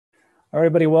All right,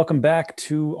 everybody, welcome back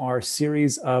to our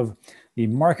series of the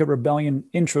Market Rebellion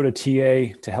Intro to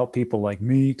TA to help people like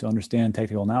me to understand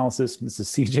technical analysis. This is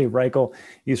CJ Reichel.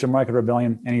 He's from Market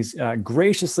Rebellion, and he's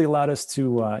graciously allowed us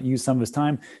to use some of his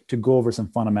time to go over some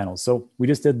fundamentals. So we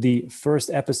just did the first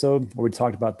episode where we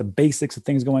talked about the basics of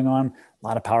things going on, a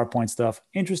lot of PowerPoint stuff.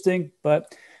 Interesting,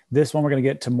 but this one we're going to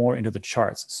get to more into the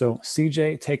charts. So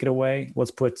CJ, take it away.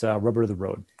 Let's put rubber to the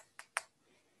road.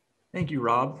 Thank you,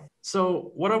 Rob.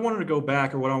 So what I wanted to go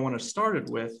back, or what I want to start it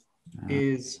with,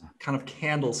 is kind of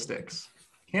candlesticks.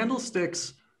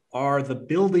 Candlesticks are the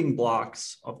building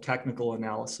blocks of technical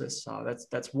analysis.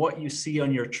 That's what you see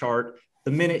on your chart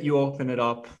the minute you open it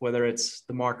up, whether it's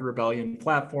the Market Rebellion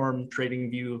platform,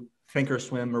 TradingView,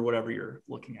 Thinkorswim, or whatever you're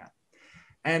looking at.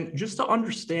 And just to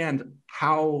understand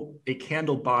how a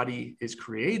candle body is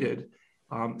created,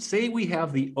 say we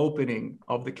have the opening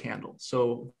of the candle,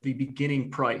 so the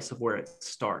beginning price of where it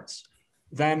starts.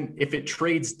 Then if it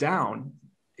trades down,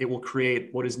 it will create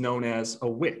what is known as a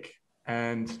wick.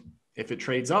 And if it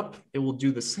trades up, it will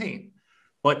do the same.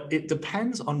 But it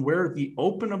depends on where the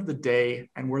open of the day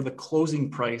and where the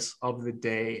closing price of the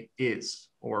day is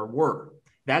or were.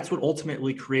 That's what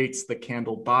ultimately creates the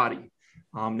candle body.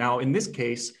 Now, in this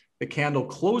case, the candle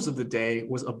close of the day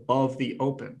was above the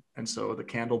open. And so the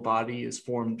candle body is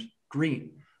formed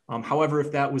green. However,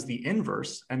 if that was the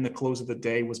inverse and the close of the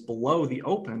day was below the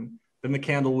open, then the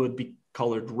candle would be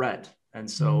colored red. And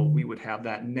so we would have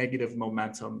that negative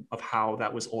momentum of how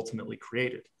that was ultimately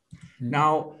created.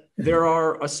 Now, there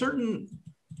are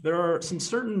some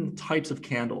certain types of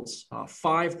candles,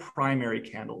 5 primary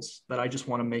candles that I just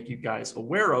want to make you guys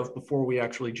aware of before we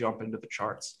actually jump into the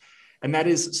charts. And that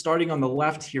is starting on the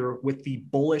left here with the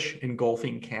bullish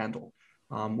engulfing candle.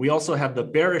 We also have the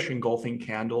bearish engulfing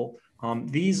candle.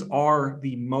 These are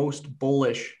the most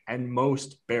bullish and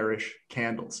most bearish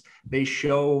candles. They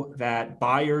show that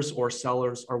buyers or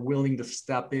sellers are willing to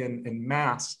step in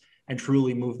mass and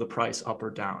truly move the price up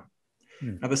or down.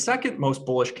 Now, the second most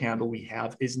bullish candle we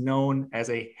have is known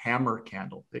as a hammer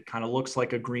candle. It kind of looks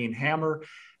like a green hammer.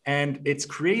 And it's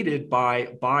created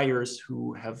by buyers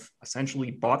who have essentially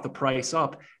bought the price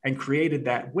up and created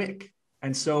that wick.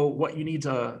 And so what you need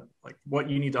to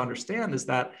understand is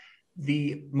that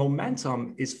the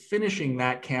momentum is finishing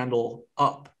that candle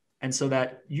up. And so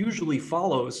that usually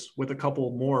follows with a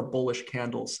couple more bullish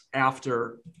candles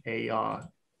after a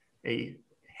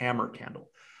hammer candle.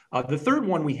 The third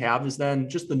one we have is then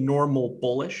just the normal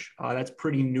bullish. That's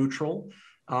pretty neutral.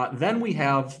 Then we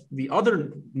have the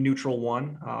other neutral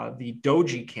one, the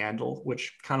doji candle,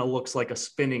 which kind of looks like a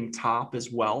spinning top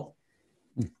as well.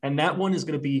 And that one is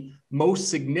going to be most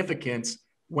significant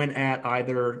when at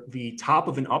either the top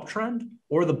of an uptrend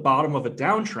or the bottom of a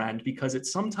downtrend, because it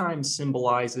sometimes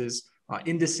symbolizes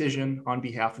indecision on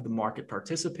behalf of the market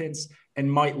participants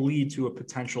and might lead to a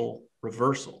potential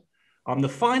reversal. The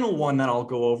final one that I'll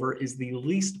go over is the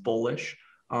least bullish.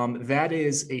 That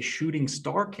is a shooting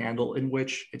star candle, in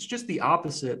which it's just the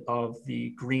opposite of the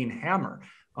green hammer.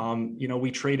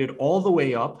 We traded all the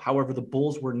way up. However, the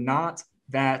bulls were not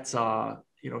that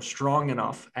strong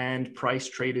enough, and price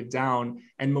traded down,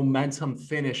 and momentum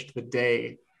finished the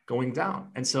day going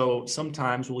down. And so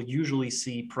sometimes we'll usually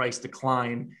see price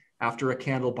decline after a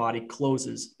candle body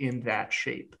closes in that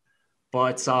shape.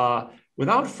 But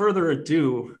without further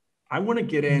ado, I want to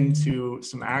get into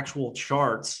some actual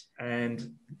charts and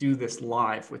do this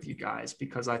live with you guys,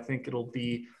 because I think it'll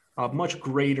be a much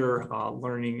greater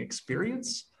learning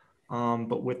experience.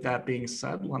 But with that being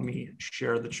said, let me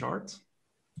share the chart.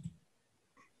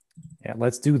 Yeah,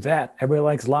 let's do that. Everybody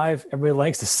likes live. Everybody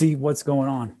likes to see what's going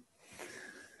on.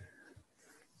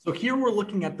 So here we're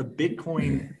looking at the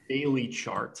Bitcoin daily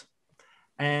chart.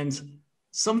 And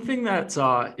something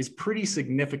that is pretty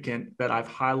significant that I've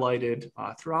highlighted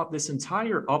throughout this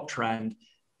entire uptrend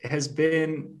has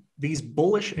been these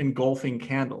bullish engulfing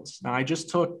candles. Now, I just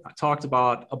talked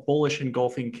about a bullish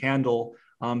engulfing candle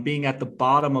being at the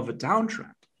bottom of a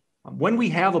downtrend. When we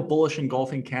have a bullish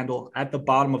engulfing candle at the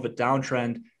bottom of a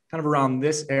downtrend, kind of around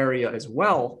this area as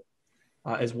well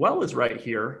as right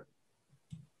here,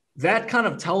 that kind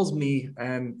of tells me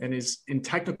and is in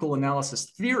technical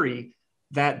analysis theory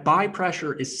that buy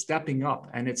pressure is stepping up.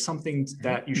 And it's something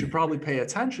that you should probably pay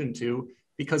attention to,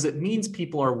 because it means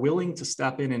people are willing to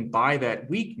step in and buy that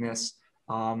weakness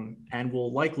and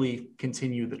will likely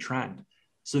continue the trend.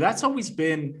 So that's always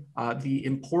been the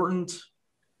important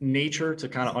nature to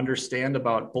kind of understand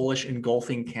about bullish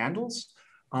engulfing candles,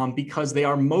 because they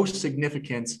are most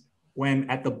significant when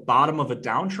at the bottom of a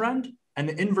downtrend, and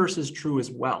the inverse is true as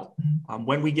well.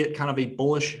 When we get kind of a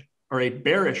bullish or a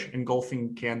bearish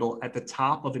engulfing candle at the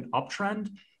top of an uptrend,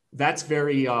 that's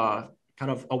very kind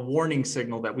of a warning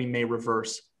signal that we may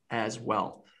reverse as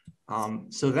well.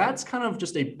 So that's kind of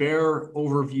just a bare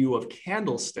overview of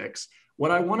candlesticks. What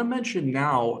I want to mention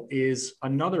now is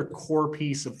another core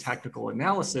piece of technical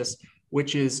analysis,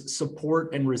 which is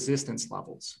support and resistance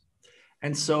levels.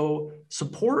 And so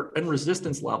support and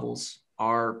resistance levels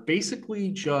are basically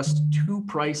just two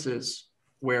prices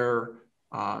where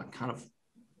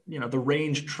the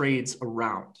range trades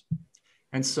around.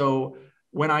 And so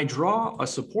when I draw a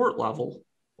support level,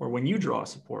 or when you draw a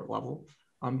support level,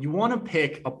 you want to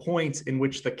pick a point in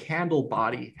which the candle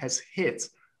body has hit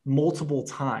multiple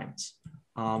times.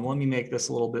 Let me make this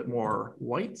a little bit more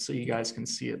white so you guys can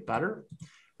see it better.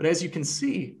 But as you can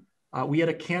see, we had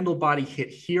a candle body hit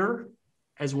here,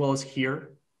 as well as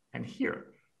here and here.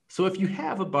 So if you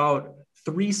have about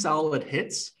 3 solid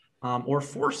hits or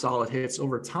 4 solid hits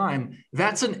over time,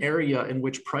 that's an area in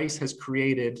which price has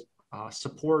created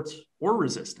support or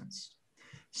resistance.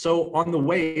 So on the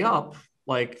way up,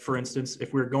 like for instance,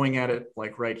 if we're going at it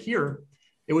like right here,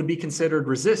 it would be considered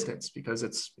resistance because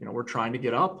it's, we're trying to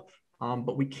get up,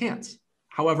 but we can't.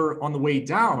 However, on the way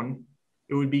down,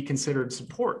 it would be considered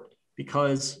support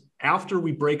because after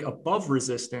we break above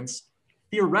resistance,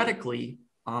 theoretically,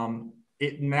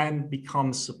 it then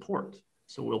becomes support.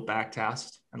 So we'll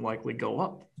backtest and likely go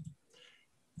up.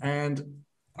 And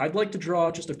I'd like to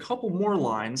draw just a couple more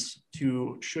lines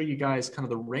to show you guys kind of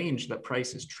the range that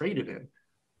price is traded in.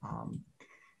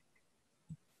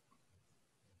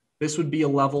 This would be a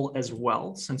level as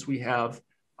well, since we have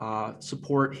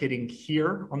support hitting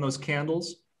here on those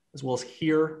candles, as well as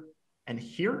here and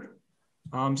here.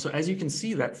 So as you can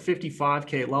see, that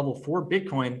 55K level for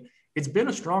Bitcoin, it's been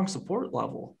a strong support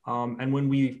level. And when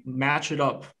we match it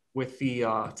up with the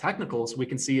technicals, we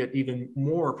can see it even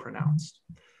more pronounced.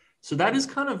 So that is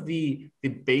kind of the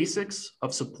basics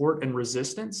of support and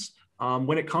resistance.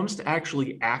 When it comes to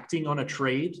actually acting on a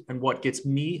trade, and what gets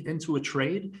me into a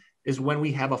trade is when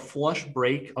we have a flush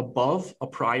break above a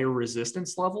prior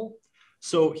resistance level.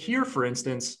 So here, for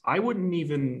instance, I wouldn't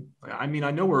even, I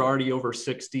know we're already over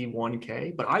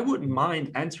 61K, but I wouldn't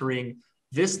mind entering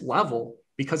this level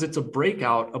because it's a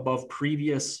breakout above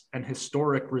previous and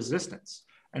historic resistance.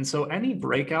 And so any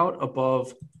breakout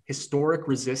above historic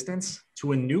resistance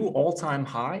to a new all-time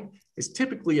high is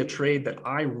typically a trade that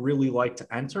I really like to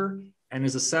enter and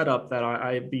is a setup that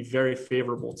I'd be very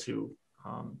favorable to.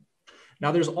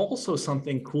 Now, there's also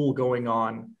something cool going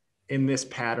on in this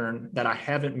pattern that I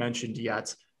haven't mentioned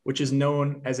yet, which is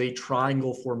known as a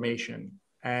triangle formation.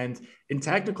 And in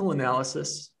technical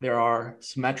analysis, there are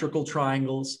symmetrical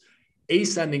triangles,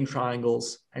 ascending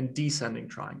triangles, and descending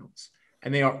triangles.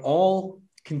 And they are all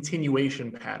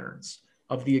continuation patterns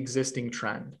of the existing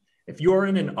trend. If you're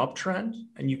in an uptrend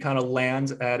and you kind of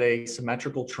land at a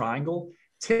symmetrical triangle,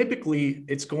 typically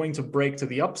it's going to break to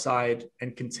the upside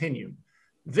and continue.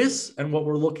 This and what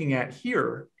we're looking at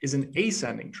here is an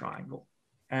ascending triangle,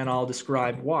 and I'll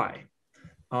describe why.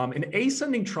 An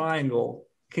ascending triangle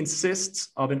consists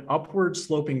of an upward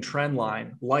sloping trend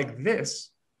line like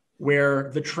this, where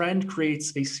the trend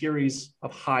creates a series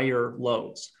of higher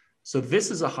lows. So this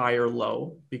is a higher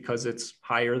low because it's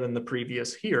higher than the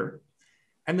previous here.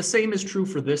 And the same is true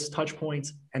for this touch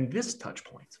point and this touch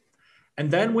point. And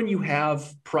then when you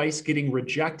have price getting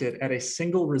rejected at a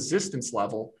single resistance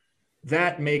level,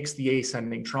 that makes the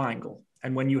ascending triangle.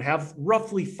 And when you have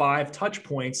roughly 5 touch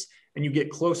points and you get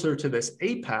closer to this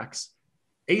apex,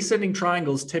 ascending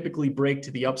triangles typically break to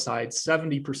the upside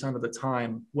 70% of the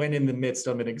time when in the midst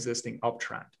of an existing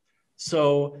uptrend.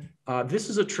 So this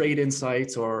is a trade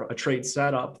insight or a trade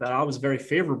setup that I was very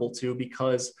favorable to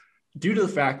because due to the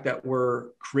fact that we're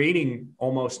creating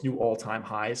almost new all-time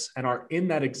highs and are in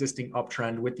that existing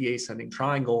uptrend with the ascending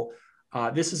triangle,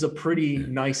 this is a pretty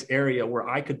nice area where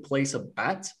I could place a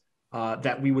bet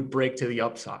that we would break to the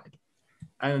upside.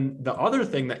 And the other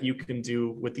thing that you can do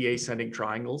with the ascending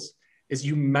triangles is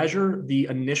you measure the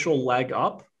initial leg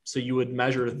up. So you would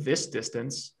measure this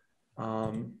distance.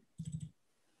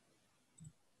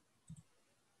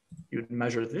 You'd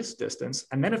measure this distance.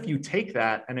 And then if you take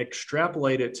that and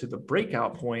extrapolate it to the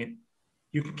breakout point,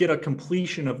 you could get a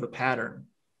completion of the pattern,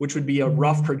 which would be a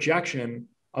rough projection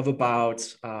of about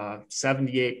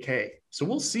 78K. So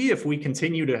we'll see if we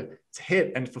continue to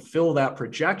hit and fulfill that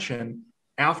projection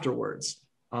afterwards,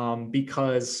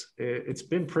 because it's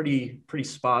been pretty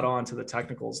spot on to the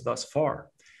technicals thus far.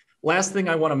 Last thing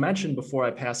I want to mention before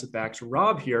I pass it back to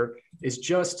Rob here is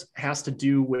just has to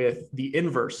do with the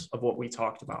inverse of what we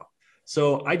talked about.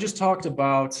 So I just talked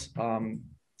about an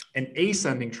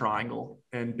ascending triangle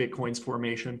and Bitcoin's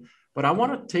formation, but I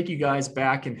want to take you guys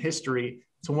back in history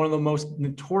to one of the most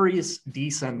notorious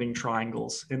descending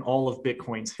triangles in all of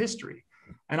Bitcoin's history.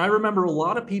 And I remember a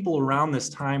lot of people around this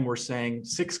time were saying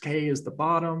 6K is the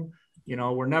bottom,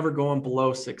 we're never going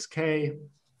below 6K.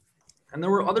 And there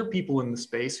were other people in the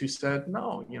space who said,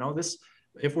 no,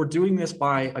 if we're doing this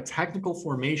by a technical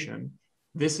formation,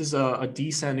 this is a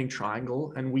descending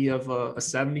triangle, and we have a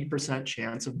 70%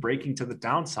 chance of breaking to the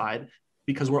downside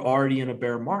because we're already in a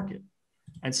bear market.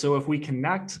 And so if we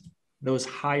connect those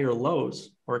higher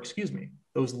lows,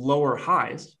 those lower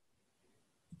highs,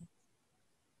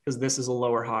 because this is a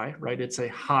lower high, right? It's a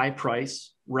high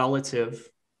price relative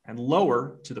and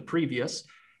lower to the previous.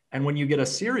 And when you get a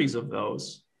series of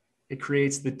those, it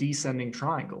creates the descending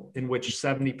triangle, in which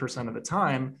 70% of the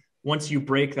time, once you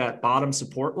break that bottom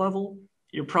support level,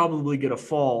 you're probably going to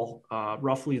fall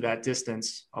roughly that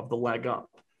distance of the leg up.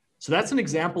 So that's an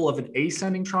example of an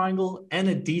ascending triangle and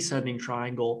a descending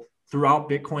triangle throughout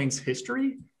Bitcoin's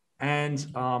history. And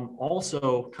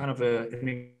also kind of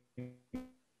an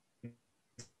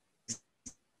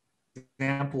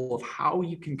example of how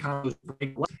you can kind of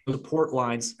break support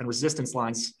lines and resistance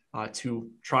lines to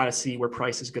try to see where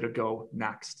price is going to go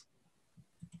next.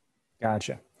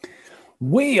 Gotcha.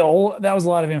 Well, that was a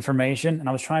lot of information, and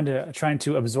I was trying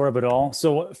to absorb it all.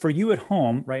 So for you at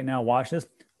home right now, watch it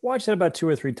about 2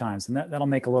 or 3 times, and that'll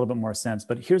make a little bit more sense.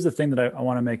 But here's the thing that I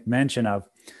want to make mention of.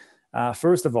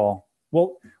 First of all,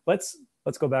 well, let's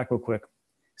go back real quick.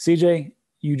 CJ,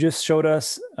 you just showed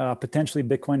us potentially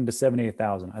Bitcoin to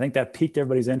 78,000. I think that piqued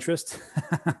everybody's interest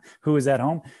who is at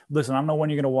home. Listen, I don't know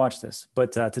when you're going to watch this,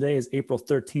 but today is April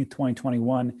 13th,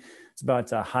 2021. It's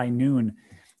about high noon,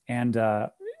 and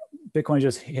Bitcoin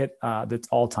just hit its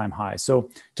all-time high. So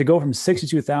to go from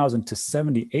 62,000 to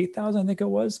 78,000, I think it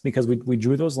was, because we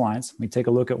drew those lines. We take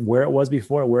a look at where it was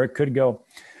before, where it could go.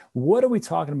 What are we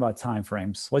talking about time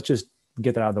frames? Let's just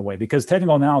get that out of the way, because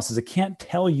technical analysis, it can't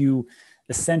tell you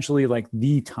essentially like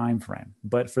the time frame.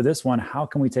 But for this one, how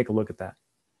can we take a look at that?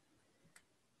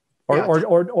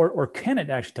 Or can it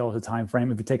actually tell us a time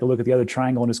frame if we take a look at the other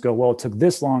triangle and just go, well, it took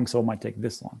this long, so it might take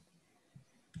this long?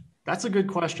 That's a good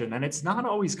question, and it's not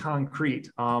always concrete.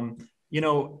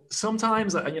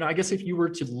 Sometimes, I guess if you were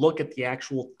to look at the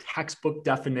actual textbook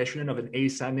definition of an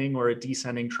ascending or a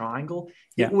descending triangle,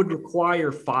 it would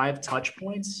require 5 touch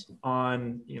points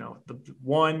on, the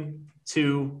 1,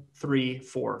 2, 3,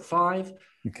 4, 5.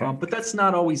 Okay. But that's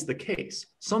not always the case.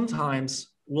 Sometimes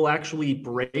we'll actually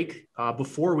break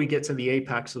before we get to the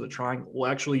apex of the triangle. We'll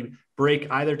actually break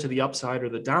either to the upside or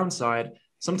the downside,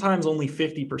 sometimes only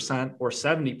 50% or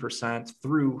 70%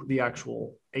 through the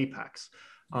actual apex.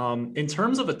 In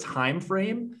terms of a time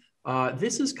frame,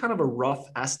 this is kind of a rough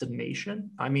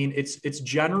estimation. I mean, it's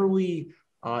generally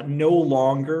no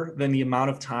longer than the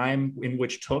amount of time in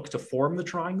which took to form the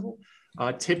triangle.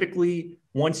 Typically,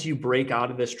 once you break out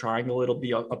of this triangle, it'll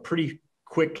be a pretty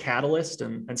quick catalyst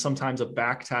and sometimes a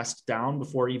back test down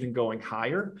before even going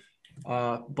higher.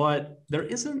 But there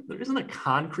isn't a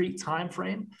concrete time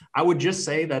frame. I would just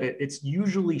say that it's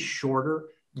usually shorter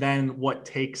than what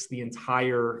takes the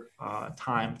entire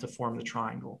time to form the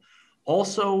triangle.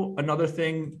 Also, another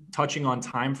thing touching on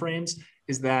time frames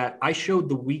is that I showed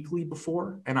the weekly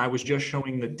before, and I was just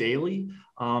showing the daily.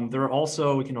 There are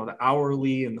also, the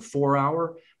hourly and the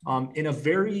 4-hour. In a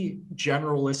very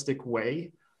generalistic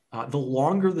way, the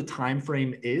longer the time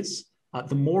frame is,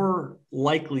 the more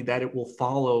likely that it will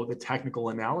follow the technical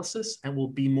analysis and will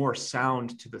be more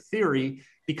sound to the theory,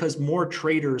 because more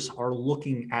traders are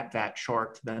looking at that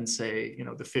chart than, say,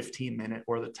 the 15-minute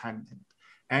or the 10-minute.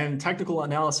 And technical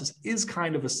analysis is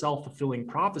kind of a self-fulfilling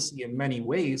prophecy in many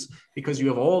ways, because you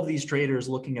have all of these traders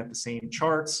looking at the same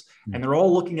charts, and they're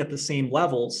all looking at the same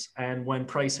levels. And when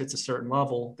price hits a certain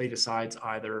level, they decide to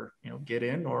either get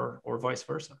in or vice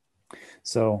versa.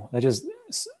 So that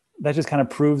just kind of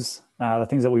proves the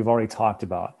things that we've already talked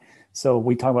about. So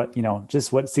we talk about,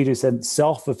 just what CJ said,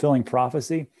 self-fulfilling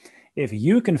prophecy. If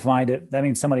you can find it, that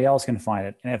means somebody else can find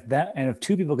it. And if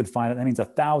 2 people can find it, that means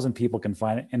 1,000 people can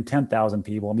find it, and 10,000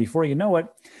 people. And before you know it,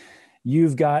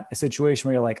 you've got a situation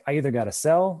where you're like, I either got to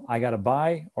sell, I got to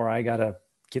buy, or I got to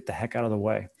get the heck out of the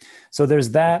way. So there's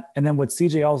that. And then what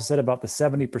CJ also said about the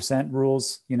 70%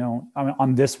 rules,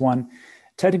 on this one,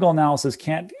 technical analysis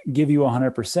can't give you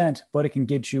 100%, but it can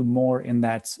get you more in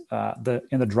that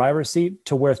in the driver's seat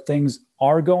to where things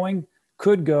are going,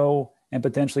 could go, and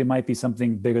potentially might be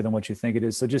something bigger than what you think it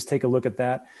is. So just take a look at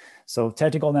that. So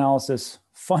technical analysis,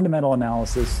 fundamental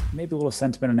analysis, maybe a little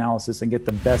sentiment analysis, and get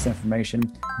the best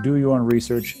information. Do your own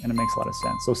research, and it makes a lot of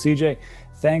sense. So CJ,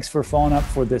 thanks for following up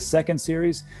for this 2nd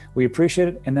series. We appreciate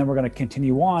it. And then we're going to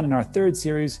continue on in our 3rd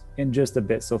series in just a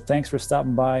bit. So thanks for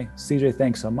stopping by. CJ,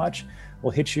 thanks so much.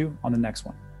 We'll hit you on the next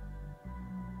one.